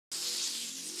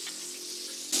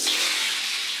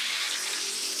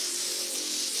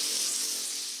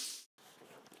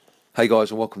Hey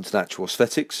guys, and welcome to Natural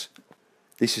Aesthetics.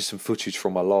 This is some footage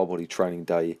from my lower body training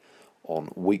day on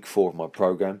week 4 of my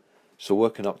program. So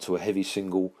working up to a heavy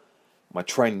single, my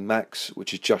training max,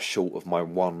 which is just short of my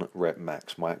 1 rep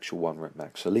max, my actual 1 rep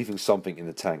max. So leaving something in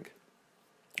the tank.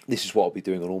 This is what I'll be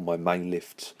doing on all my main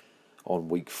lifts on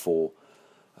week 4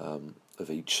 of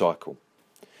each cycle.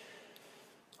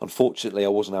 Unfortunately, I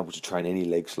wasn't able to train any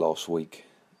legs last week.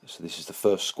 So this is the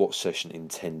first squat session in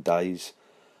 10 days.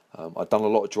 I'd done a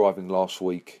lot of driving last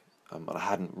week, and I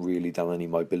hadn't really done any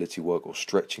mobility work or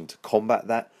stretching to combat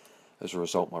that. As a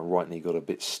result, my right knee got a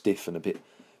bit stiff and a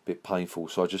bit painful,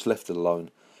 so I just left it alone.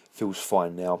 Feels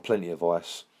fine now, plenty of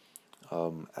ice,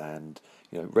 and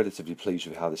relatively pleased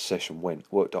with how this session went.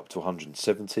 Worked up to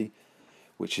 170,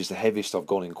 which is the heaviest I've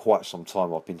gone in quite some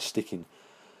time. I've been sticking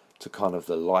to kind of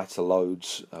the lighter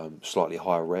loads, slightly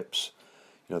higher reps.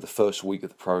 The first week of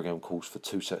the program calls for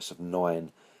 2 sets of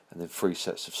 9. And then 3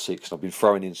 sets of 6. And I've been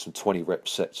throwing in some 20 rep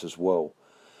sets as well.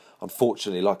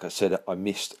 Unfortunately, like I said, I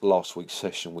missed last week's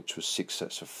session, which was 6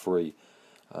 sets of 3.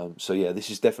 So yeah, this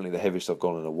is definitely the heaviest I've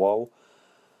gone in a while,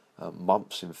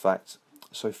 months in fact.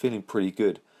 So feeling pretty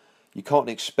good. You can't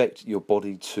expect your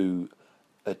body to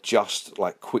adjust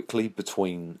like quickly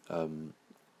between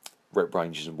rep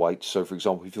ranges and weights. So for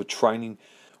example, if you're training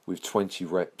with 20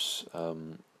 reps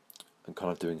and kind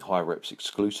of doing high reps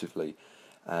exclusively,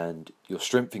 and your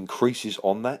strength increases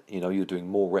on that, you're doing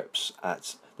more reps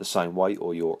at the same weight,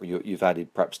 or you've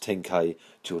added perhaps 10k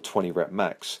to your 20 rep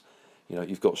max,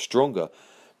 you've got stronger.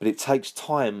 But it takes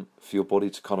time for your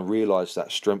body to kind of realize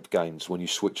that strength gains when you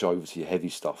switch over to your heavy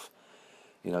stuff.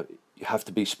 You have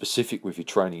to be specific with your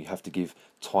training. You have to give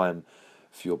time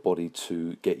for your body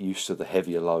to get used to the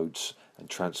heavier loads and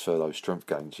transfer those strength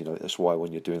gains. That's why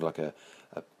when you're doing like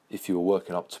if you were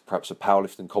working up to perhaps a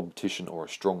powerlifting competition or a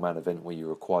strongman event where you're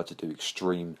required to do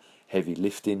extreme heavy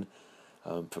lifting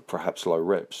for perhaps low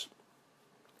reps,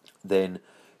 then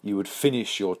you would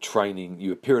finish your training, you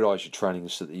would periodise your training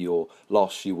so that your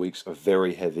last few weeks are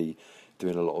very heavy,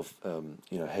 doing a lot of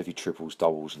heavy triples,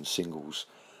 doubles and singles,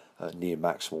 near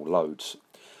maximal loads.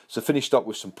 So finished up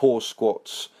with some pause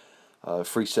squats,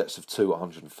 3 sets of 2 at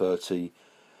 130,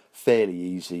 fairly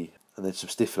easy. And then some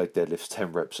stiff leg deadlifts,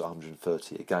 10 reps at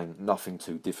 130. Again, nothing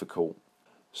too difficult.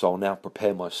 So I'll now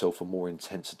prepare myself for more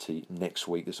intensity next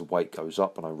week as the weight goes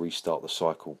up and I restart the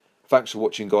cycle. Thanks for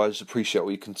watching, guys. Appreciate all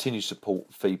your continued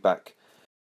support, feedback.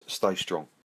 Stay strong.